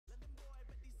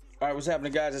All right, what's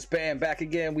happening, guys? It's Bam back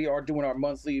again. We are doing our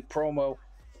monthly promo,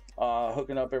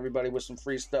 hooking up everybody with some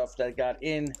free stuff that got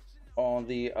in on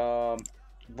the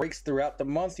breaks throughout the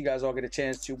month. You guys all get a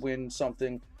chance to win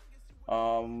something.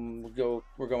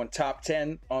 We're going top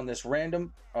 10 on this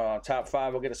random. Top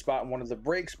 5 will get a spot in one of the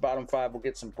breaks. Bottom 5 will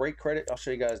get some break credit. I'll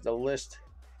show you guys the list.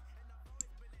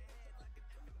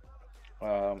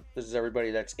 This is everybody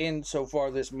that's in so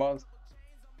far this month.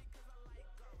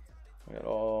 We got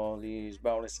all these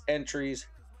bonus entries.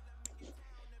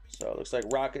 So it looks like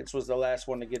Rockets was the last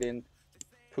one to get in.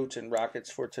 Putin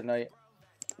Rockets for tonight.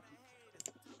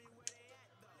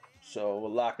 So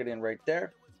we'll lock it in right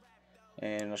there.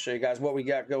 And I'll show you guys what we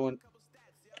got going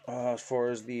as far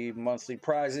as the monthly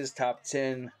prizes. Top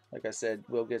 10, like I said,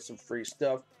 we'll get some free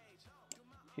stuff.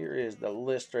 Here is the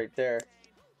list right there.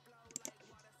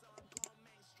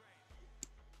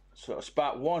 So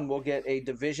spot 1 will get a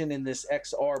division in this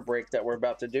XR break that we're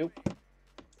about to do.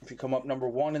 If you come up number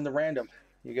 1 in the random,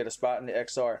 you get a spot in the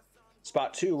XR.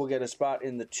 Spot 2 will get a spot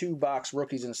in the 2-box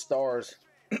Rookies and Stars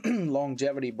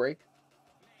longevity break.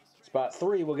 Spot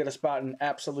 3 will get a spot in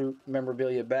Absolute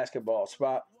Memorabilia Basketball.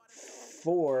 Spot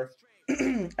 4,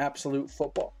 Absolute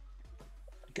Football.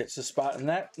 Gets a spot in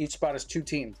that. Each spot is 2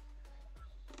 teams.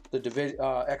 The division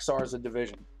XR is a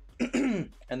division.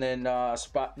 And then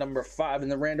spot number 5 in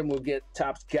the random will get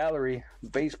Topps Gallery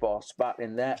Baseball. Spot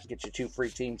in that. Get you 2 free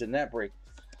teams in that break.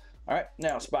 All right,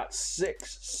 now spot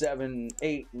 6, 7,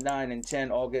 8, 9, and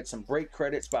 10 all get some break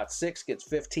credit. Spot 6 gets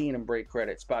 15 in break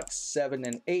credit. Spot 7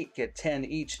 and 8 get 10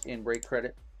 each in break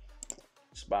credit.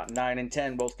 Spot 9 and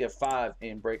 10 both get 5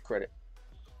 in break credit.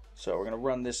 So we're going to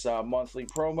run this monthly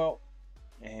promo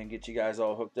and get you guys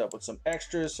all hooked up with some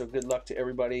extras. So good luck to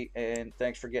everybody, and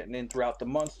thanks for getting in throughout the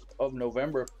month of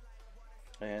November.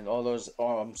 And all those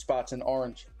spots in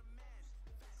orange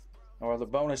or the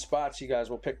bonus spots, you guys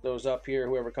will pick those up here.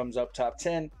 Whoever comes up top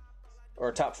 10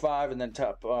 or top 5 and then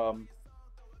top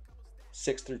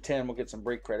 6 through 10 will get some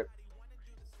break credit.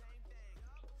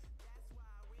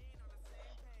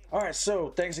 All right,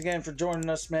 so thanks again for joining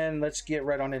us, man. Let's get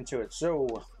right on into it.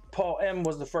 So Paul M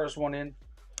was the first one in.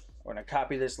 We're going to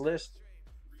copy this list.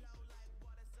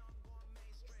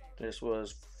 This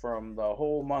was from the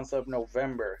whole month of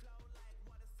November.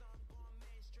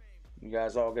 You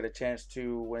guys all get a chance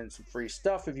to win some free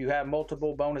stuff. If you have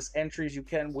multiple bonus entries, you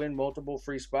can win multiple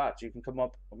free spots. You can come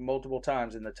up multiple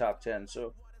times in the top 10.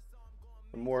 So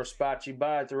the more spots you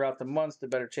buy throughout the month, the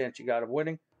better chance you got of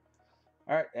winning.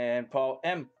 All right, and Paul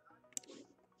M.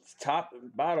 Top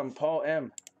and bottom, Paul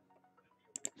M.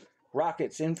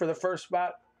 Rockets in for the first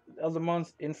spot of the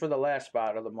month, in for the last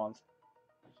spot of the month.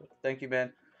 So thank you,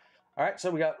 man. All right, so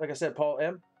we got, like I said, Paul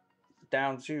M.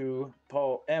 down to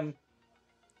Paul M.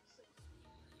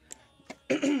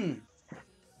 All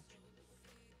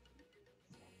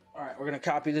right, we're going to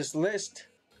copy this list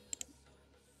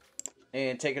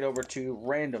and take it over to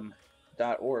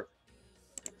random.org.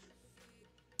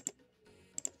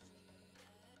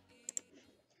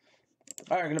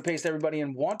 All right, we're going to paste everybody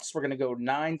in once. We're going to go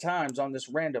 9 times on this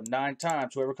random. 9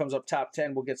 times. Whoever comes up top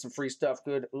 10 will get some free stuff.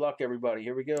 Good luck, everybody.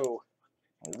 Here we go.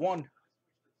 1.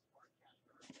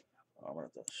 I'm going to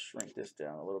have to shrink this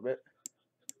down a little bit.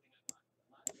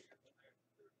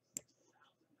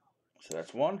 So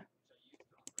that's 1,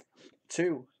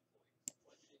 2,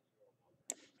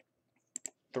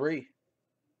 3,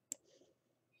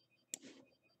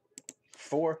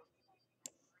 4,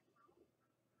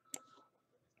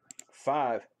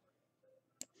 5,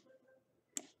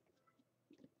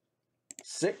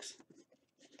 6,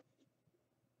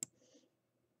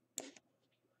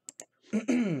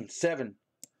 7,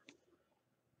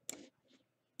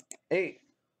 8.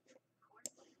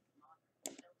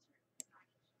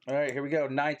 All right, here we go.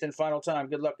 9th and final time.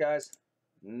 Good luck, guys.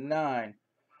 9.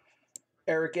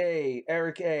 Eric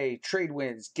A,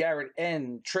 TRADEWINS, Garrett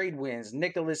N, TRADEWINS,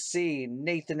 Nicholas C,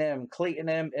 Nathan M, Clayton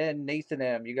M, and Nathan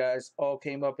M. You guys all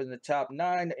came up in the top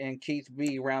 9, and Keith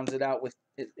B rounds it out with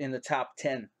in the top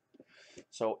 10.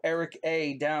 So Eric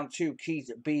A down to Keith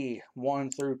B,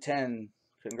 1 through 10.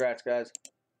 Congrats, guys.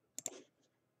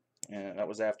 And that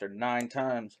was after 9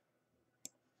 times.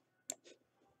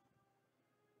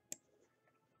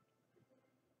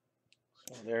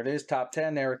 So there it is, top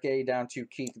 10, Eric A down to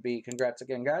Keith B. Congrats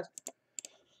again, guys.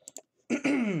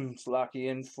 Let's lock you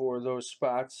in for those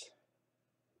spots.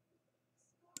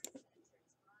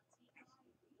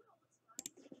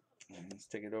 And let's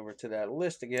take it over to that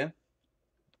list again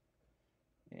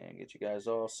and get you guys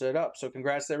all set up. So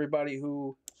congrats to everybody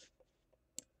who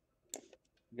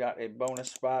got a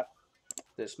bonus spot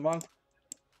this month.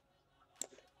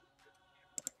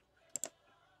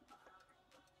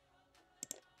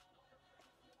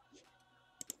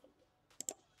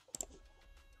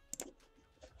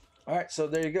 All right, so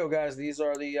there you go, guys. These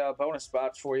are the bonus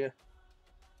spots for you.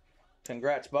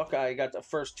 Congrats, Buckeye. You got the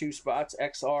first 2 spots,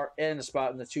 XR, and the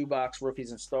spot in the 2-box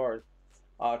rookies and stars.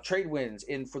 TRADEWINS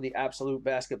in for the absolute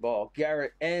basketball.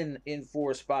 GARRHET N in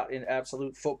for a spot in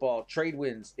absolute football.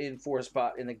 TRADEWINS in for a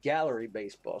spot in the gallery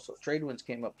baseball. So TRADEWINS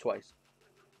came up twice.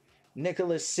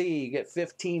 Nicholas C, you get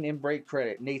 15 in break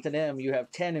credit. Nathan M, you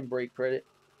have 10 in break credit.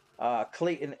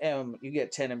 Clayton M, you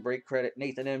get 10 in break credit.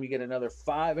 Nathan M, you get another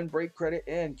 5 in break credit.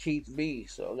 And Keith B.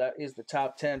 So that is the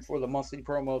top 10 for the monthly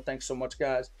promo. Thanks so much,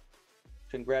 guys.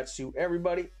 Congrats to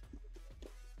everybody.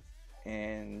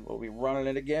 And we'll be running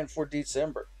it again for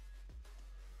December.